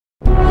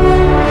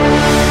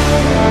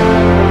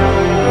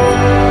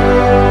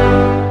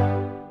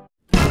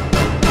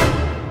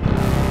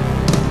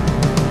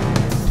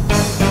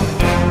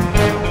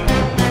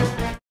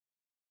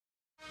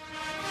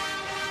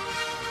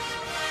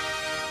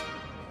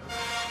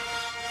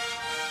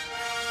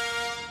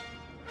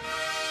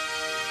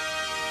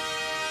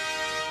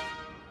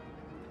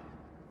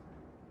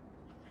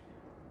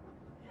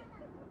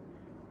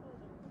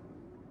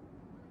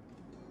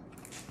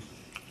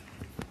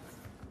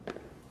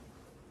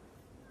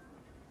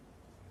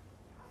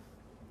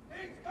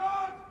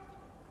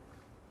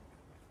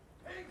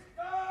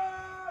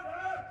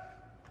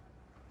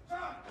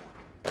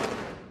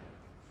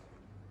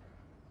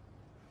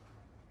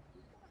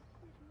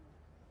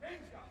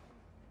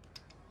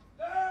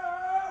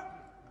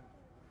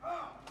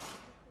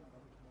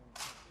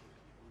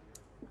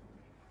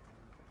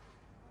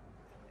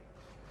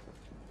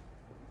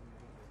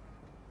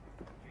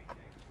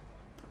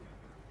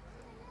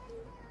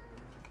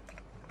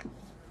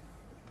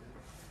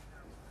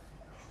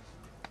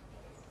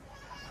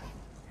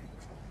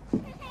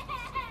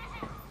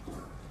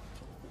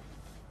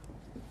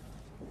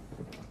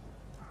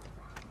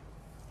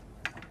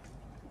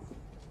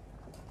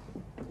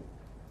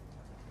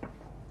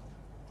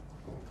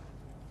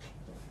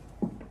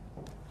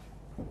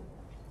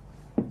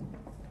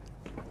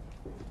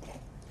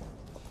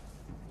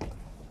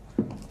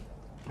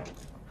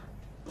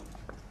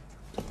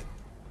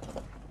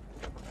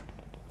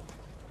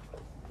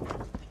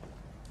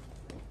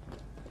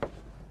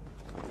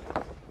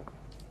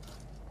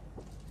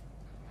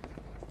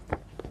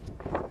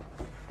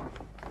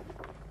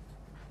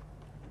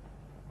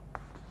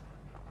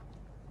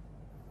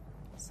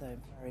So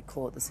very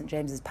court, the St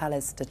James's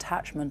Palace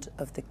detachment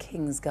of the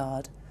King's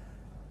Guard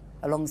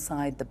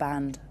alongside the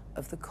band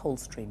of the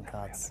Coldstream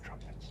Guards.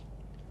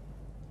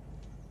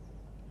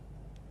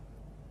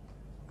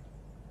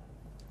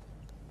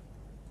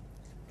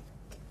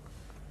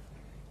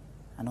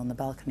 And on the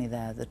balcony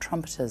there, the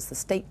trumpeters, the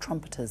state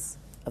trumpeters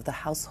of the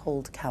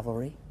Household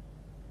Cavalry.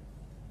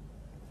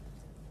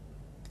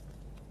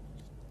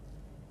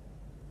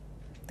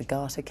 The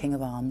Garter King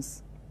of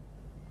Arms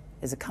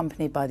is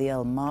accompanied by the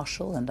Earl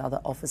Marshal and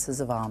other officers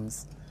of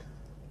arms,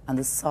 and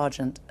the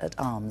Sergeant at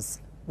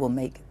Arms will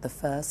make the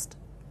first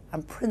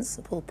and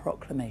principal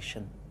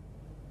proclamation.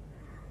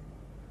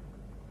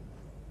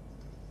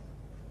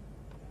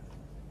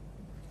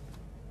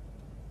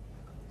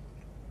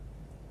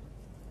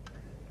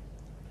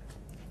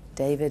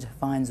 David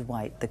Vines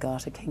White, the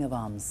Garter King of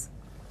Arms,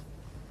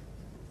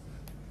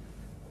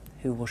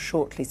 who will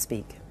shortly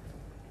speak.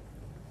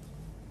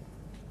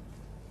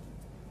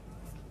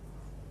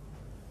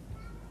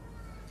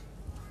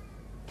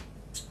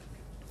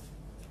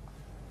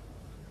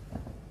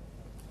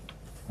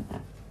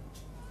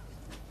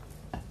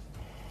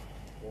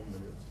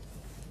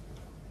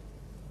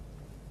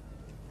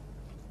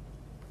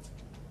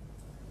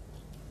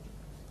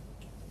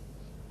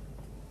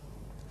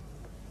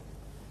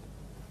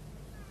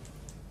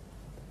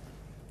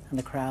 And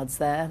the crowd's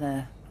there,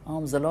 their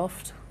arms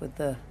aloft with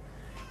the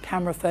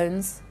camera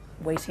phones,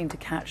 waiting to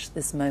catch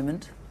this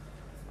moment.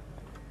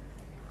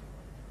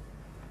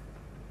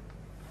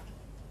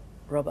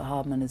 Robert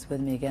Hardman is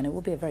with me again. It will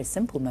be a very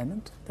simple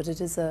moment, but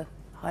it is a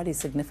highly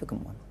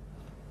significant one.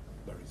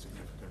 Very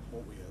significant.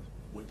 What we are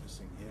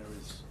witnessing here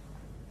is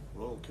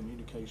royal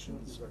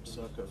communications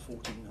circa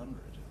 1400, and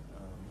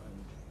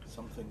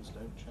some things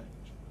don't change.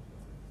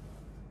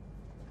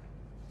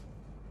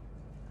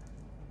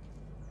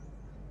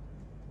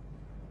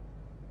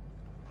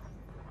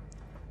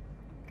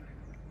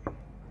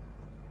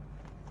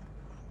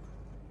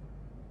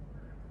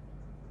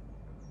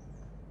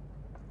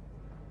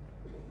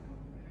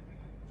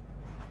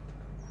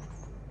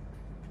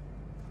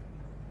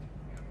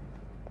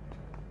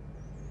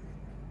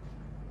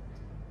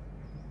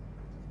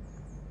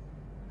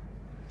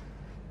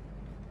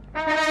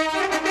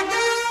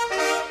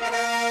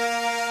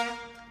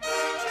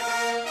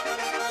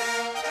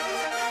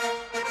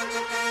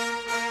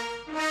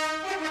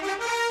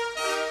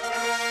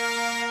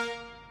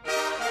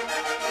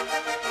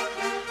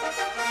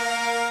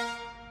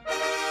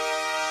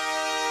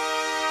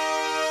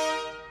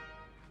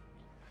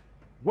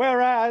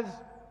 Whereas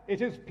it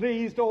has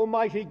pleased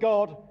Almighty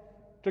God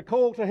to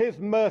call to his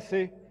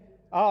mercy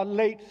our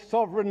late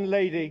Sovereign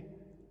Lady,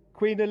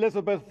 Queen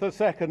Elizabeth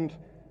II,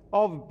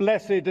 of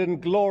blessed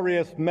and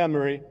glorious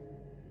memory,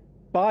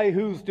 by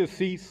whose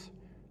decease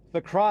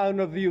the crown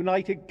of the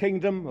United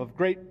Kingdom of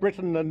Great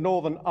Britain and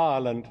Northern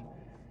Ireland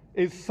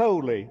is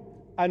solely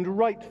and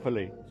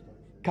rightfully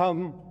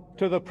come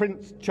to the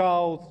Prince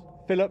Charles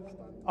Philip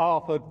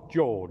Arthur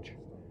George.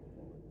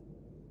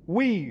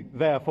 We,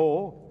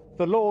 therefore,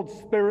 the Lords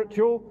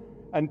Spiritual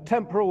and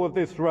Temporal of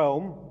this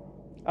realm,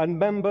 and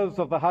members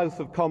of the House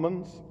of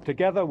Commons,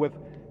 together with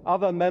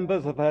other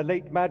members of Her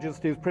late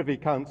Majesty's Privy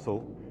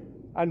Council,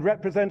 and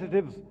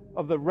representatives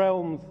of the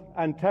realms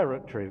and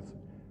territories,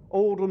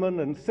 aldermen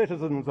and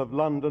citizens of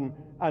London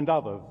and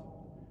others,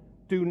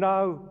 do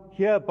now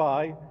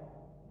hereby,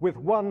 with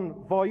one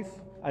voice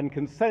and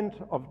consent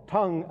of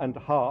tongue and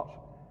heart,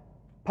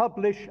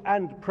 publish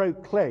and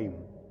proclaim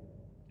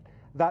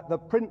that the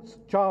Prince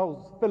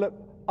Charles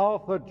Philip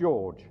Arthur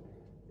George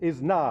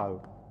is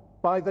now,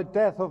 by the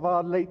death of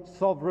our late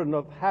sovereign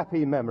of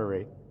happy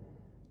memory,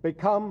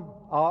 become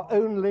our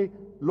only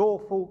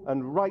lawful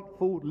and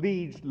rightful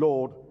liege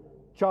lord,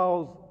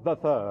 Charles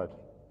III.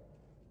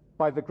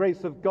 By the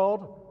grace of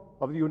God,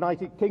 of the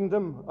United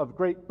Kingdom of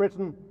Great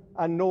Britain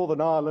and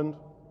Northern Ireland,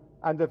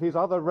 and of his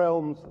other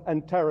realms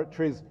and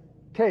territories,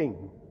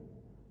 King,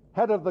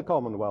 head of the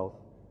Commonwealth,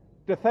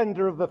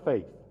 defender of the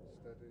faith,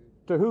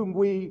 to whom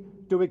we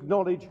do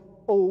acknowledge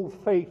all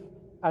faith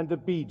and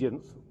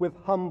obedience with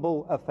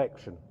humble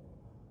affection,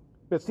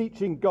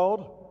 beseeching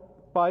God,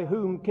 by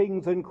whom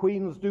kings and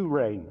queens do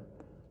reign,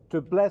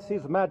 to bless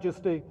his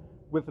majesty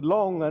with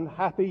long and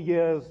happy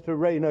years to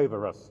reign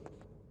over us.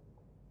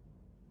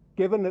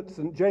 Given at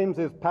St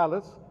James's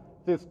Palace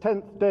this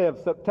 10th day of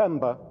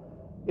September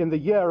in the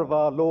year of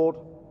our Lord,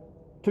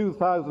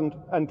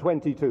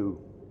 2022.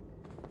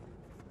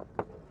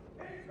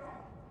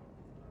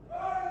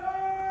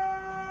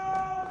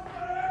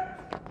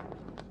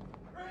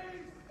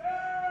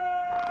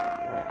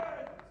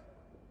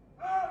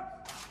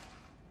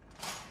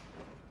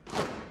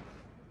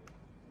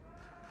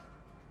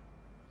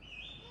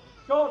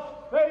 God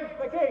save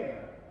the King!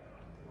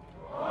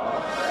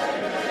 God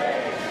save the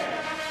King!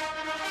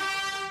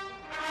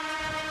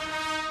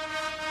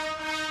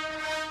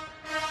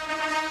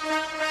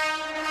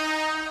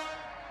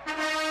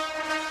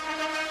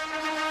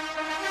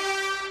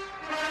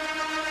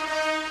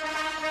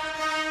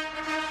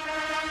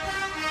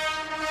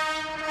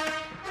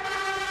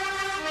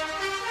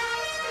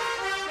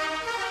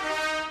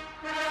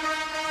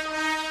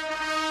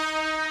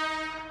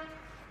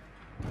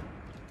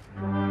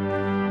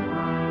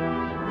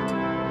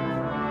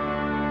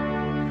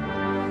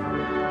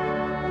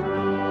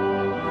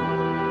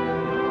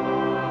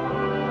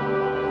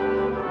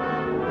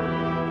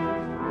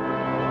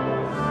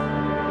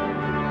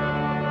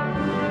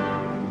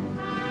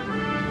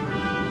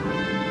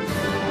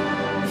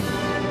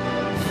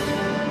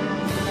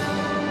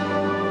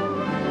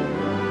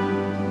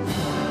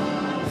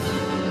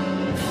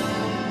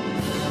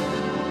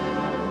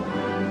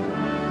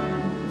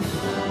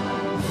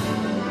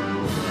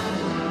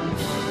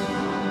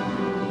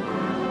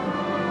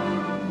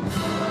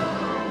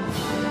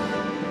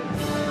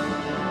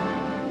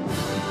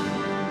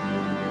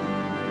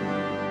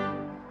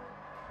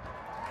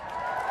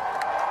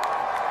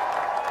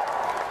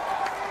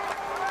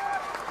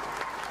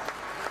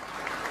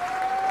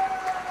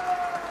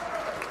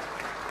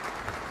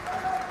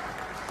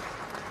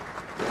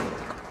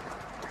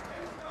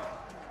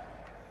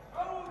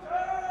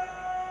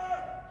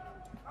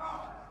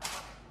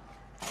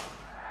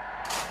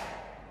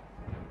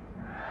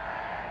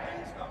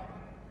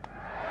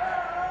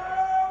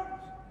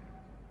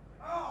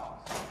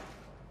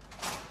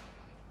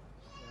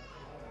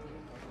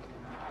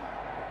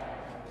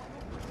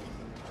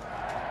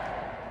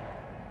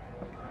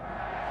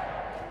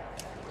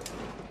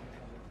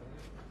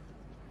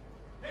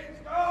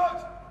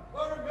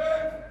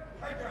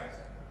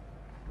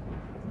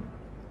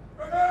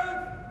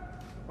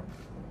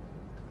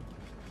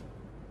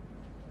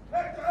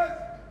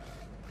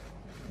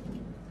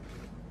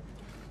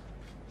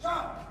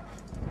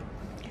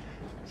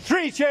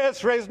 3 cheers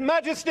for His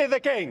Majesty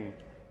the King.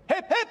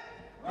 Hip, hip!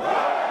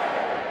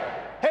 Hooray!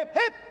 Hip,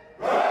 hip!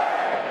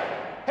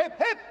 Hooray! Hip,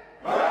 hip!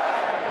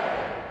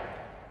 Hooray!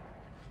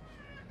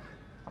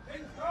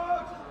 In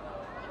charge!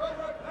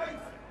 Over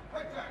place!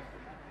 Picture!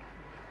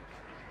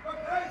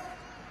 Replace!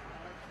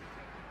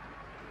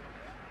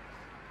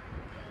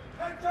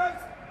 Pictures!